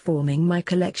 While forming my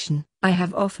collection, I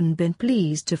have often been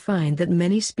pleased to find that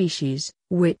many species,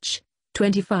 which,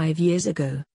 25 years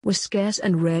ago, were scarce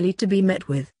and rarely to be met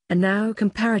with, are now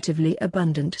comparatively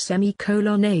abundant.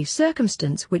 A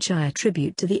circumstance which I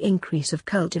attribute to the increase of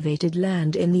cultivated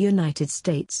land in the United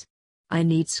States. I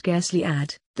need scarcely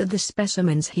add, that the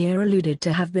specimens here alluded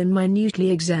to have been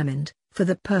minutely examined, for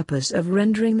the purpose of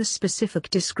rendering the specific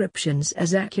descriptions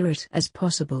as accurate as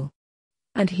possible.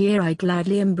 And here I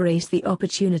gladly embrace the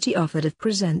opportunity offered of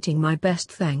presenting my best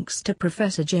thanks to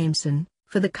Professor Jameson,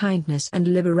 for the kindness and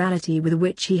liberality with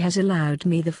which he has allowed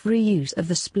me the free use of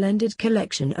the splendid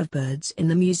collection of birds in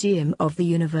the Museum of the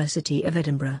University of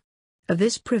Edinburgh. Of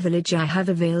this privilege I have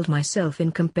availed myself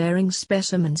in comparing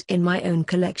specimens in my own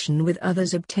collection with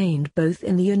others obtained both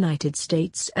in the United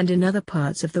States and in other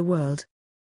parts of the world.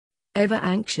 Ever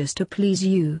anxious to please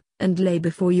you, and lay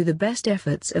before you the best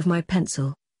efforts of my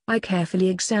pencil, I carefully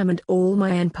examined all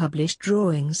my unpublished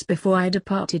drawings before I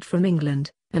departed from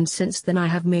England, and since then I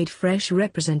have made fresh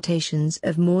representations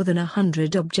of more than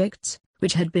 100 objects,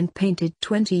 which had been painted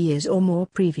 20 years or more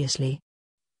previously.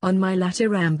 On my latter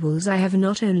rambles I have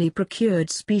not only procured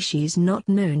species not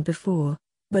known before,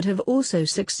 but have also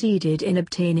succeeded in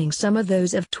obtaining some of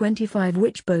those of 25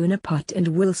 which Bonaparte and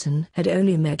Wilson had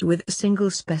only met with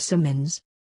single specimens.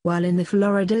 While in the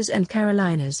Floridas and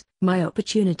Carolinas, my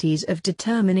opportunities of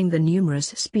determining the numerous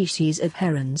species of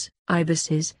herons,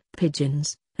 ibises,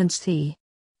 pigeons, and sea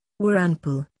were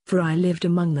ample, for I lived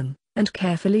among them, and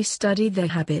carefully studied their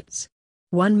habits.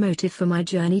 One motive for my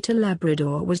journey to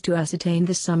Labrador was to ascertain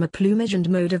the summer plumage and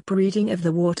mode of breeding of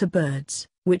the water birds,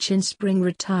 which in spring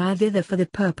retire thither for the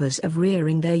purpose of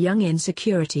rearing their young in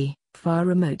security, far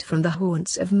remote from the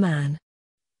haunts of man.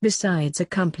 Besides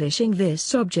accomplishing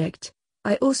this object,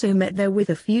 I also met there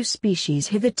with a few species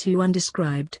hitherto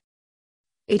undescribed.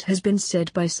 It has been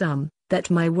said by some, that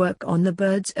my work on the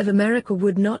birds of America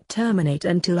would not terminate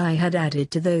until I had added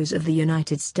to those of the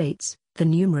United States, the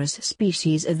numerous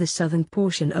species of the southern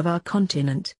portion of our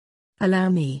continent. Allow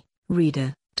me,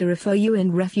 reader, to refer you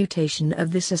in refutation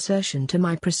of this assertion to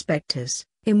my prospectus,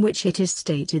 in which it is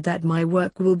stated that my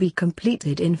work will be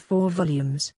completed in 4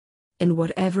 volumes. In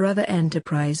whatever other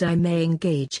enterprise I may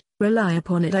engage, rely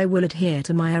upon it I will adhere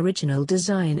to my original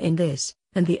design in this,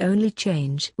 and the only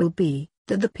change will be,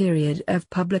 that the period of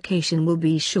publication will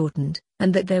be shortened,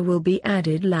 and that there will be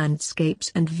added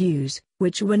landscapes and views,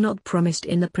 which were not promised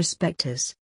in the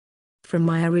prospectus. From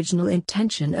my original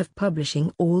intention of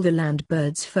publishing all the land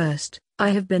birds first, I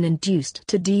have been induced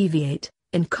to deviate,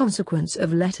 in consequence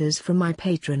of letters from my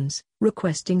patrons,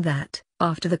 requesting that,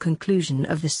 after the conclusion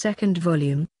of the second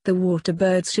volume, the water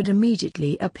birds should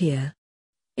immediately appear.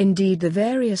 Indeed, the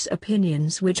various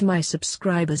opinions which my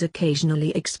subscribers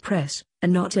occasionally express are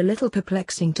not a little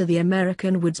perplexing to the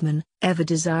American woodsman, ever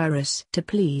desirous to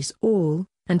please all,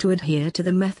 and to adhere to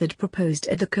the method proposed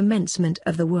at the commencement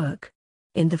of the work.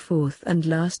 In the fourth and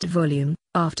last volume,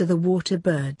 after the water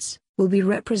birds, will be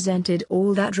represented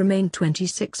all that remain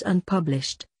 26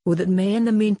 unpublished, or that may in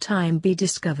the meantime be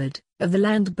discovered, of the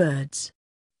land birds.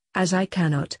 As I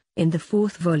cannot, in the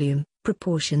fourth volume,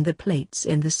 proportion the plates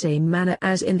in the same manner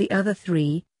as in the other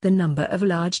three, the number of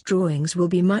large drawings will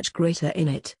be much greater in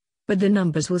it, but the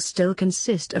numbers will still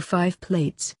consist of 5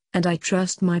 plates, and I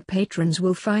trust my patrons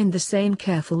will find the same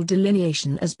careful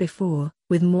delineation as before,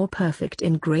 with more perfect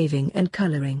engraving and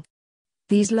coloring.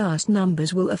 These last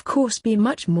numbers will of course be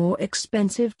much more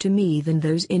expensive to me than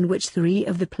those in which 3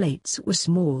 of the plates were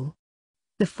small.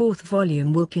 The fourth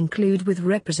volume will conclude with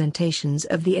representations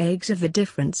of the eggs of the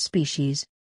different species.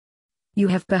 You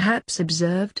have perhaps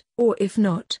observed, or if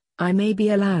not, I may be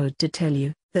allowed to tell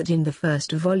you, that in the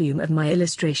first volume of my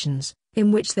illustrations,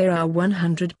 in which there are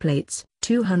 100 plates,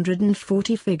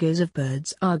 240 figures of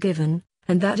birds are given,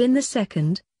 and that in the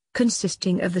second,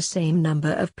 consisting of the same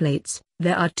number of plates,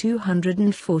 there are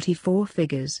 244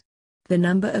 figures. The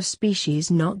number of species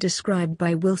not described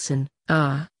by Wilson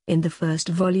are, in the first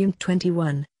volume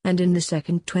 21, and in the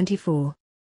second 24.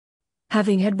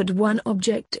 Having had but one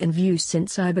object in view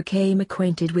since I became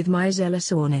acquainted with my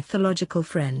zealous ornithological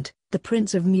friend, the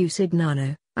Prince of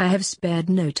Musignano, I have spared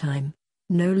no time,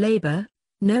 no labor,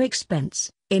 no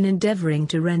expense, in endeavoring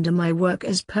to render my work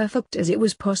as perfect as it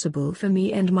was possible for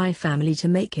me and my family to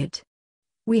make it.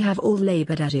 We have all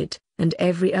labored at it, and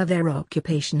every other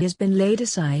occupation has been laid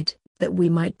aside, that we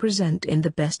might present in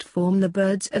the best form the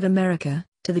birds of America,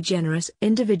 to the generous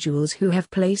individuals who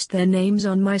have placed their names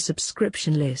on my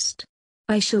subscription list.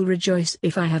 I shall rejoice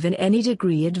if I have in any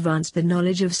degree advanced the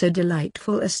knowledge of so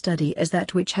delightful a study as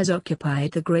that which has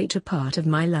occupied the greater part of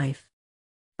my life.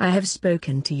 I have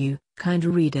spoken to you, kind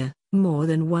reader, more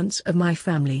than once of my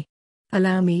family.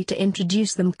 Allow me to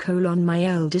introduce them: my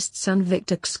eldest son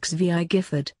Victor Xvi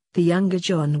Gifford, the younger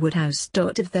John Woodhouse.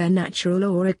 Of their natural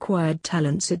or acquired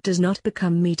talents it does not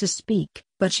become me to speak,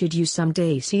 but should you some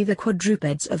day see the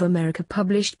quadrupeds of America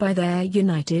published by their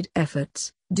united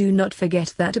efforts, do not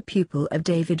forget that a pupil of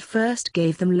David first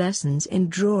gave them lessons in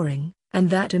drawing, and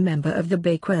that a member of the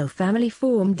Bakewell family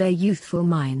formed their youthful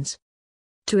minds.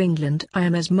 To England I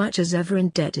am as much as ever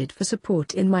indebted for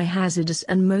support in my hazardous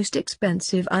and most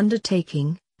expensive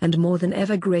undertaking, and more than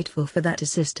ever grateful for that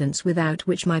assistance without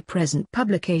which my present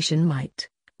publication might,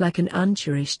 like an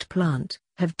uncherished plant,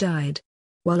 have died.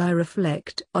 While I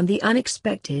reflect on the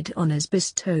unexpected honors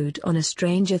bestowed on a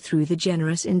stranger through the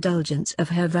generous indulgence of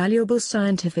her valuable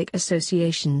scientific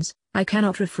associations, I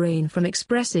cannot refrain from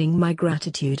expressing my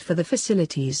gratitude for the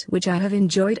facilities which I have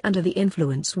enjoyed under the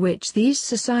influence which these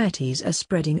societies are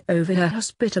spreading over her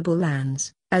hospitable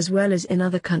lands, as well as in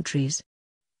other countries.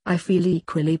 I feel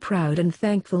equally proud and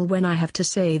thankful when I have to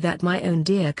say that my own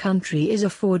dear country is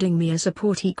affording me a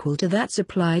support equal to that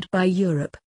supplied by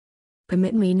Europe.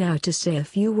 Permit me now to say a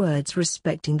few words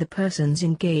respecting the persons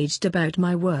engaged about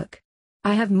my work.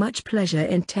 I have much pleasure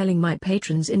in telling my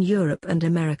patrons in Europe and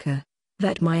America,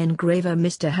 that my engraver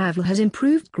Mr. Havel has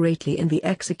improved greatly in the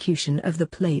execution of the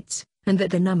plates, and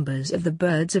that the numbers of the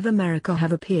birds of America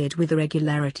have appeared with a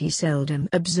regularity seldom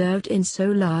observed in so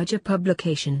large a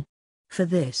publication. For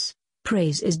this,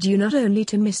 praise is due not only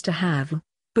to Mr. Havel,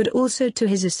 but also to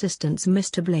his assistants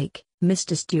Mr. Blake,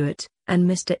 Mr. Stewart, and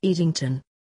Mr. Edington.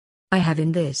 I have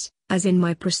in this, as in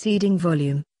my preceding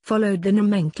volume, followed the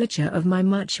nomenclature of my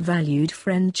much valued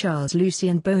friend Charles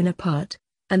Lucien Bonaparte,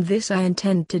 and this I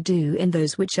intend to do in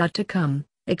those which are to come,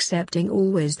 excepting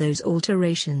always those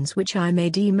alterations which I may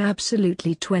deem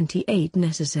absolutely 28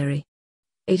 necessary.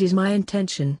 It is my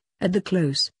intention, at the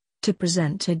close, to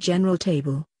present a general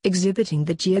table, exhibiting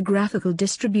the geographical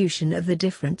distribution of the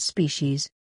different species,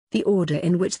 the order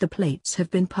in which the plates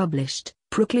have been published,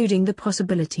 precluding the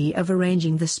possibility of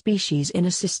arranging the species in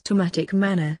a systematic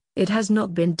manner. It has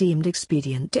not been deemed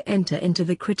expedient to enter into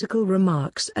the critical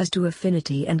remarks as to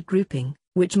affinity and grouping,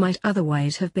 which might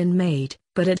otherwise have been made,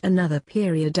 but at another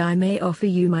period I may offer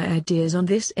you my ideas on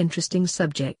this interesting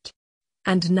subject.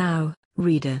 And now,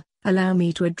 reader, allow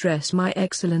me to address my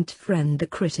excellent friend the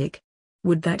critic.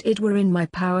 Would that it were in my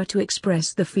power to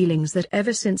express the feelings that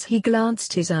ever since he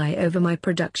glanced his eye over my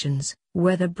productions,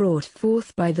 whether brought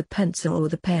forth by the pencil or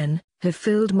the pen, have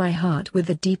filled my heart with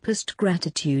the deepest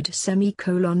gratitude.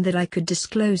 That I could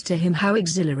disclose to him how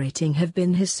exhilarating have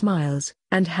been his smiles,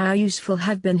 and how useful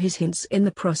have been his hints in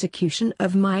the prosecution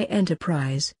of my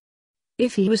enterprise.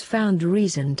 If he was found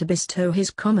reason to bestow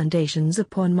his commendations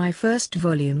upon my first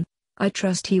volume, I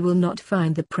trust he will not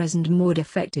find the present more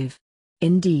defective.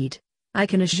 Indeed, I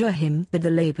can assure him that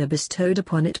the labor bestowed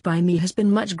upon it by me has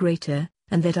been much greater,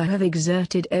 and that I have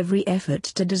exerted every effort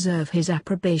to deserve his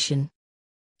approbation.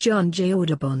 John J.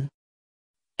 Audubon.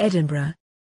 Edinburgh.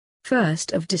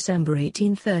 1st of December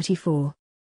 1834.